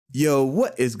Yo,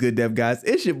 what is good, dev guys?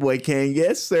 It's your boy Kane.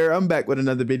 Yes, sir. I'm back with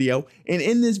another video. And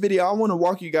in this video, I want to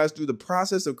walk you guys through the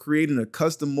process of creating a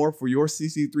custom morph for your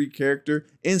CC3 character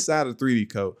inside of 3D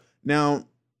Code. Now,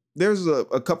 there's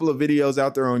a couple of videos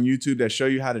out there on YouTube that show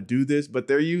you how to do this, but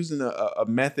they're using a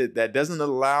method that doesn't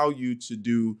allow you to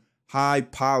do high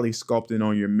poly sculpting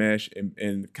on your mesh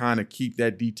and kind of keep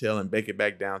that detail and bake it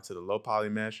back down to the low poly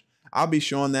mesh. I'll be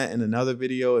showing that in another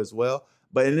video as well.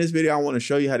 But in this video, I want to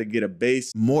show you how to get a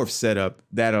base morph setup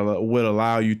that will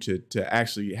allow you to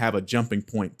actually have a jumping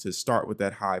point to start with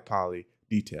that high poly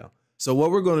detail. So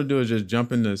what we're going to do is just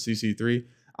jump into CC3.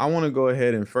 I want to go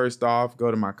ahead and first off, go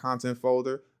to my content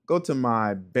folder, go to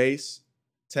my base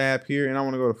tab here, and I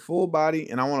want to go to full body,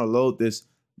 and I want to load this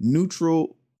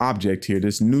neutral object here,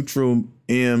 this neutral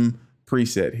M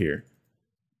preset here.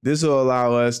 This will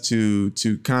allow us to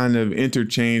kind of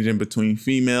interchange in between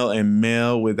female and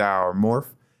male with our morph,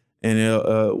 and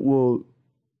we'll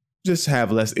just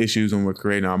have less issues when we're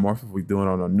creating our morph if we do it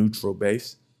on a neutral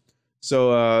base.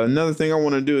 So another thing I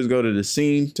want to do is go to the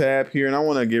scene tab here, and I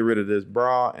want to get rid of this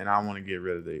bra, and I want to get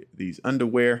rid of these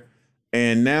underwear.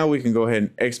 And now we can go ahead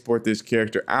and export this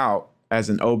character out as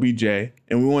an OBJ, and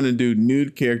we want to do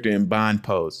nude character and bind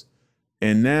pose.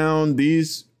 And now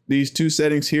these two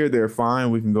settings here, they're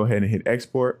fine. We can go ahead and hit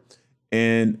export.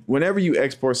 And whenever you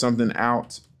export something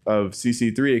out of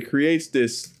CC3, it creates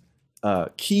this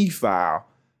key file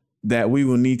that we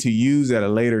will need to use at a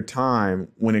later time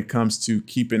when it comes to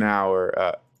keeping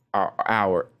our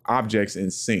objects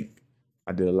in sync.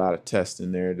 I did a lot of tests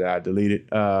in there that I deleted.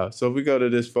 So if we go to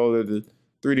this folder, the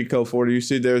 3D code folder, you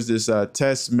see there's this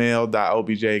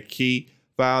testmail.obj key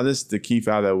file. This is the key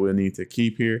file that we'll need to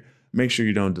keep here. Make sure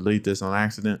you don't delete this on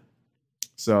accident.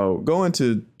 So go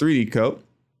into 3D code,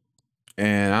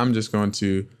 and I'm just going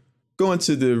to go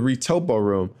into the retopo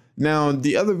room. Now,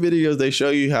 the other videos, they show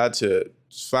you how to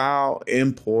file,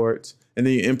 import, and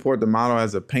then you import the model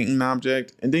as a painting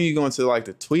object. And then you go into like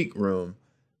the tweak room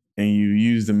and you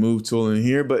use the move tool in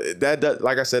here. But that,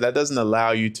 like I said, that doesn't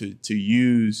allow you to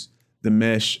use the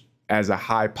mesh as a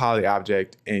high poly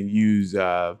object and use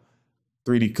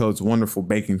 3D Code's wonderful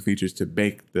baking features to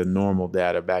bake the normal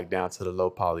data back down to the low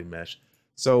poly mesh.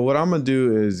 So what I'm gonna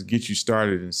do is get you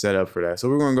started and set up for that. So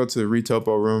we're gonna go to the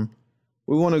retopo room.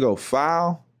 We wanna go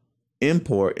file,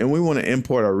 import, and we wanna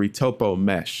import a retopo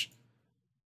mesh.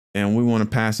 And we wanna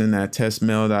pass in that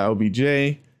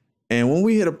testmail.obj. And when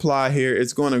we hit apply here,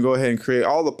 it's gonna go ahead and create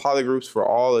all the polygroups for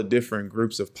all the different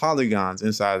groups of polygons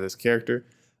inside of this character.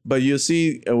 But you'll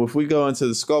see if we go into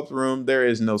the sculpt room, there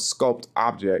is no sculpt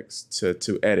objects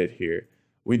to edit here.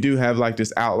 We do have like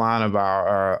this outline of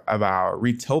our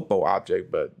retopo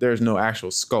object, but there's no actual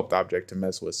sculpt object to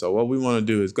mess with. So what we want to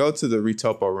do is go to the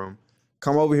retopo room,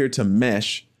 come over here to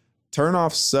mesh, turn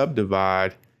off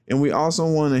subdivide, and we also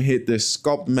want to hit this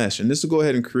sculpt mesh. And this will go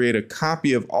ahead and create a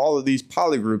copy of all of these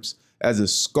polygroups as a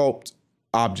sculpt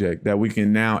object that we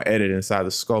can now edit inside the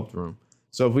sculpt room.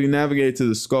 So if we navigate to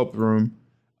the sculpt room,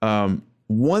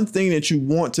 one thing that you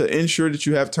want to ensure that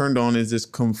you have turned on is this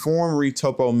conform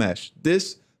retopo mesh.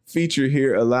 This feature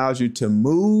here allows you to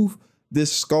move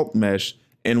this sculpt mesh,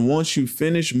 and once you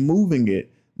finish moving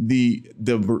it, the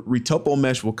retopo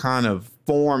mesh will kind of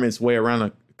form its way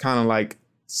around, kind of like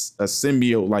a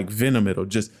symbiote, like Venom. It'll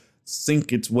just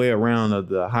sink its way around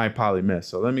the high poly mesh.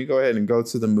 So let me go ahead and go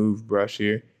to the move brush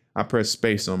here. I press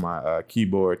space on my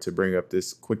keyboard to bring up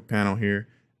this quick panel here.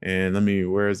 And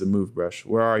where's the move brush?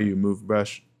 Where are you, move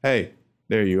brush? Hey,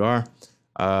 there you are.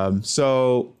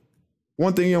 So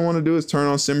one thing you want to do is turn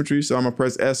on symmetry. So I'm gonna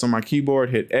press S on my keyboard,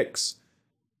 hit X.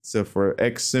 So for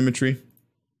X symmetry.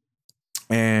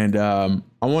 And I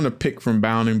want to pick from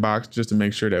bounding box just to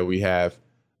make sure that we have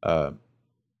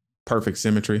perfect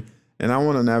symmetry. And I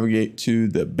want to navigate to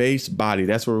the base body.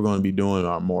 That's where we're going to be doing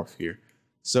our morph here.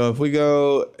 So if we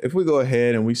go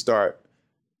ahead and we start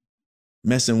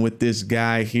messing with this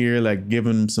guy here, like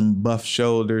giving him some buff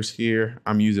shoulders here.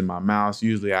 I'm using my mouse.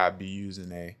 Usually I'd be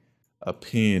using a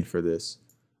pen for this,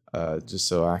 just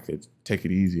so I could take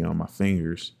it easy on my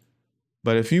fingers.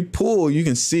 But if you pull, you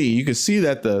can see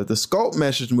that the sculpt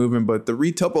mesh is moving, but the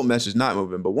retopo mesh is not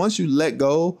moving. But once you let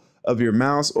go of your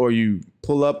mouse or you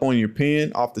pull up on your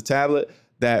pen off the tablet,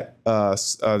 that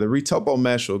the retopo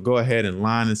mesh will go ahead and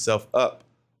line itself up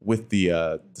with the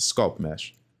sculpt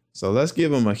mesh. So let's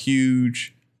give him a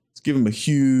huge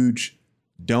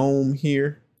dome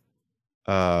here.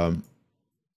 Get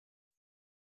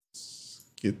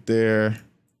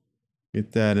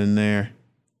that in there.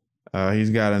 He's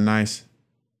got a nice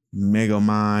mega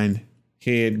mind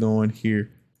head going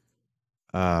here.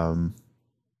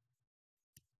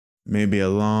 Maybe a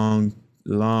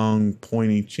long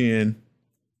pointy chin.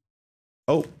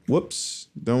 Oh, whoops.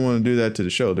 Don't want to do that to the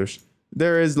shoulders.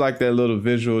 There is like that little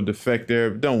visual defect there.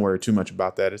 But don't worry too much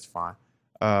about that. It's fine.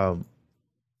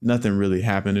 Nothing really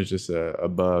happened. It's just a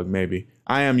bug, maybe.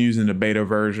 I am using the beta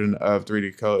version of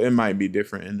 3D Code. It might be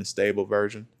different in the stable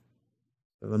version.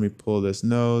 So let me pull this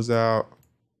nose out.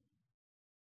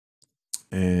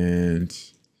 And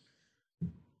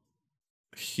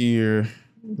here,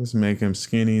 let's make him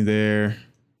skinny there.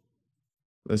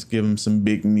 Let's give him some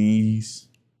big knees.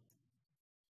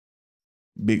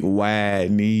 Big wide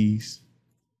knees.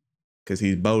 Because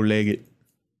he's bow-legged.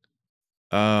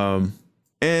 And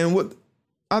what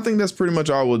I think that's pretty much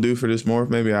all we'll do for this morph.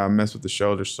 Maybe I'll mess with the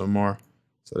shoulders some more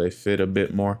so they fit a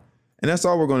bit more. And that's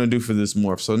all we're going to do for this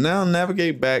morph. So now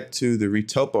navigate back to the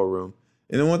retopo room.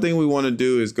 And then one thing we want to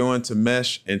do is go into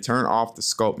mesh and turn off the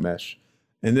sculpt mesh.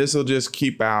 And this will just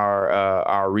keep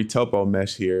our retopo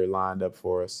mesh here lined up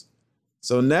for us.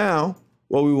 So now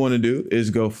what we want to do is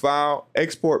go File,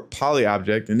 Export Poly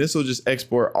Object. And this will just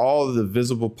export all of the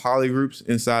visible polygroups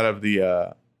inside of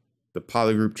the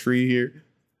polygroup tree here.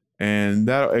 And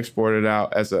that'll export it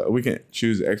out as we can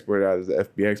choose to export it out as a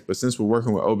FBX, but since we're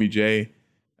working with OBJ,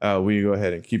 we go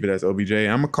ahead and keep it as OBJ.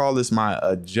 I'm gonna call this my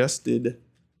adjusted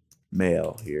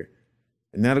male here.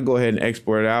 And that'll go ahead and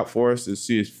export it out for us to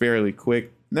see it's fairly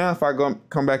quick. Now, if I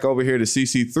come back over here to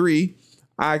CC3,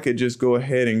 I could just go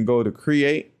ahead and go to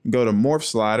create, go to morph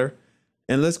slider,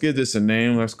 and let's give this a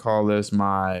name. Let's call this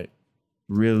my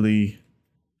really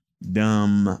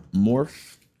dumb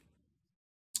morph.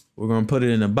 We're going to put it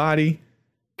in the body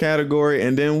category,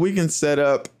 and then we can set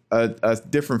up a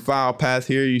different file path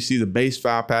here. You see the base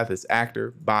file path is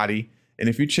actor, body. And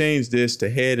if you change this to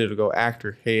head, it'll go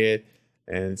actor, head,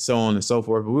 and so on and so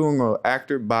forth. But we want to go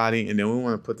actor, body, and then we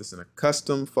want to put this in a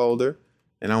custom folder.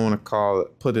 And I want to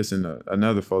put this in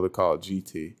another folder called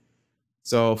GT.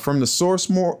 So from the source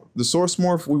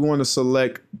morph, we want to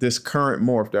select this current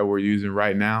morph that we're using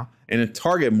right now. And a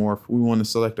target morph, we want to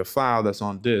select a file that's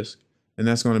on disk. And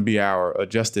that's going to be our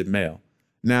adjusted male.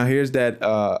 Now here's that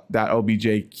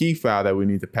 .obj key file that we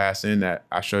need to pass in that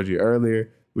I showed you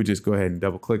earlier. We just go ahead and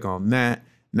double click on that.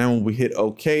 Now when we hit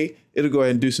OK, it'll go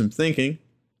ahead and do some thinking.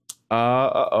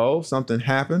 Something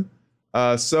happened.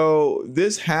 So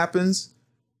this happens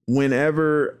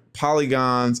whenever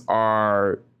polygons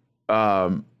are,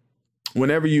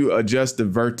 whenever you adjust the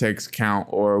vertex count,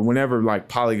 or whenever like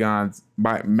polygons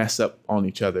might mess up on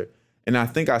each other. And I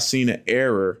think I've seen an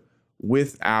error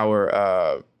with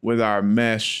our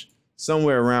mesh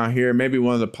somewhere around here. Maybe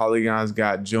one of the polygons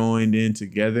got joined in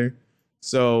together.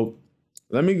 So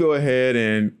let me go ahead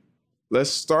and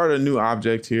let's start a new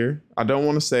object here. I don't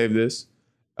want to save this.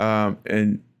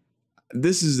 And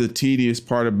this is the tedious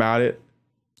part about it.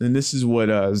 And this is what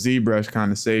ZBrush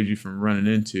kind of saves you from running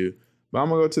into. But I'm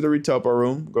gonna go to the retopo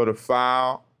room, go to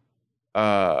File,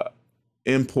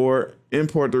 import the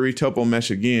retopo mesh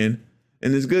again.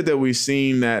 And it's good that we've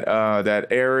seen that that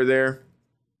error there,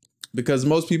 because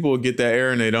most people will get that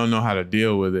error and they don't know how to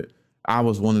deal with it. I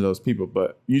was one of those people,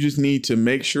 but you just need to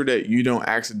make sure that you don't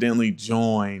accidentally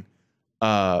join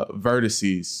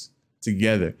vertices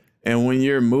together. And when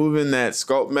you're moving that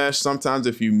sculpt mesh, sometimes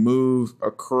if you move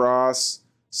across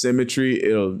symmetry,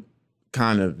 it'll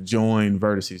kind of join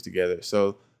vertices together.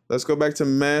 So let's go back to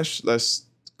mesh. Let's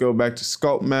go back to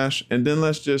sculpt mesh, and then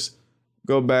let's just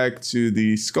go back to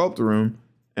the sculpt room,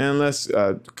 and let's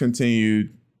continue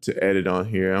to edit on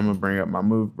here. I'm gonna bring up my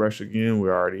move brush again.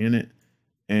 We're already in it.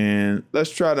 And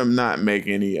let's try to not make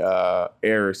any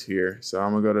errors here. So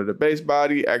I'm gonna go to the base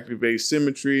body, activate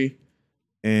symmetry,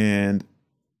 and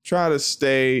try to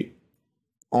stay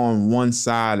on one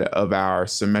side of our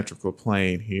symmetrical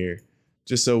plane here,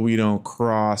 just so we don't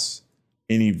cross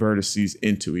any vertices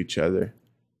into each other.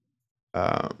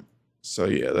 So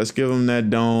yeah, let's give them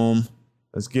that dome.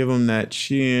 Let's give them that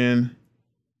chin.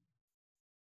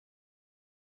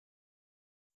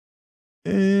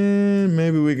 And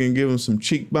maybe we can give them some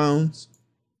cheekbones.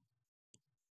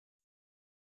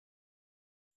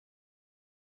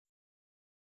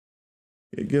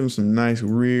 Yeah, give them some nice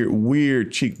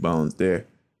weird cheekbones there.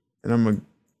 And I'm gonna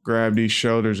grab these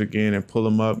shoulders again and pull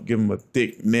them up, give them a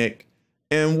thick neck.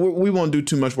 And we won't do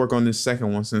too much work on this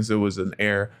second one since it was an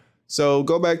error. So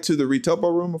go back to the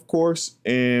retopo room, of course,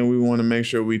 and we want to make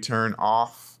sure we turn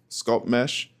off sculpt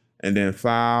mesh, and then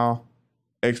File,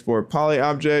 Export Poly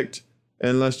Object,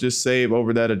 and let's just save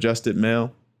over that adjusted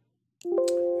male.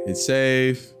 Hit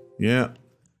save. Yeah.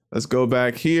 Let's go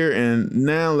back here, and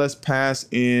now let's pass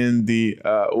in the,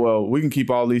 well, we can keep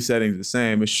all these settings the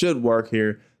same. It should work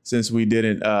here since we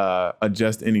didn't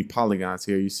adjust any polygons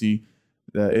here. You see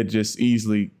that it just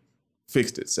easily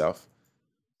fixed itself.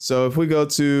 So if we go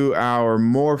to our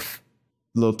morph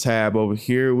little tab over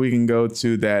here, we can go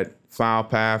to that file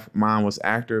path. Mine was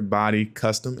actor, body,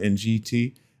 custom, and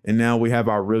GT. And now we have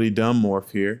our really dumb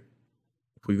morph here.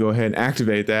 If we go ahead and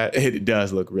activate that, it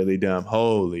does look really dumb.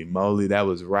 Holy moly, that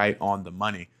was right on the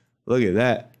money. Look at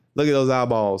that. Look at those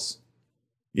eyeballs.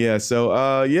 Yeah,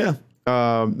 so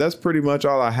that's pretty much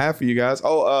all I have for you guys.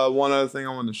 Oh, one other thing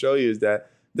I want to show you is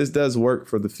that this does work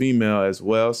for the female as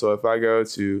well. So if I go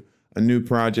to a new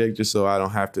project, just so I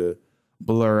don't have to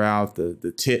blur out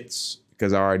the tits,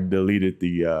 because I already deleted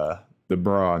the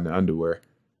bra and the underwear.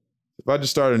 If I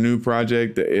just start a new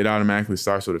project, it automatically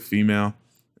starts with a female,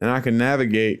 and I can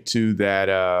navigate to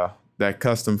that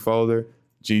custom folder,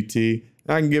 GT.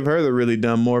 I can give her the really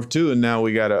dumb morph too, and now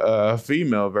we got a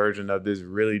female version of this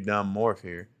really dumb morph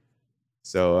here.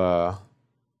 So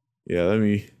yeah, let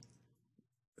me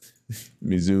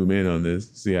zoom in on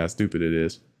this, see how stupid it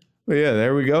is. But yeah,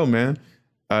 there we go, man.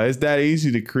 It's that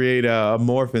easy to create a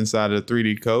morph inside of the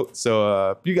 3D Coat.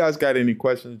 So if you guys got any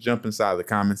questions, jump inside the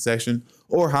comment section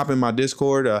or hop in my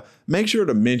Discord. Make sure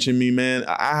to mention me, man.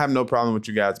 I have no problem with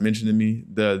you guys mentioning me.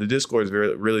 The Discord is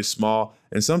really small,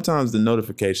 and sometimes the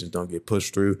notifications don't get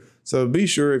pushed through. So be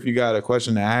sure, if you got a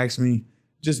question to ask me,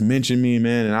 just mention me,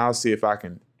 man, and I'll see if I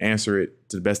can answer it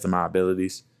to the best of my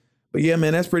abilities. But yeah,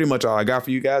 man, that's pretty much all I got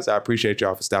for you guys. I appreciate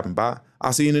y'all for stopping by.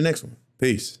 I'll see you in the next one.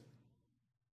 Peace.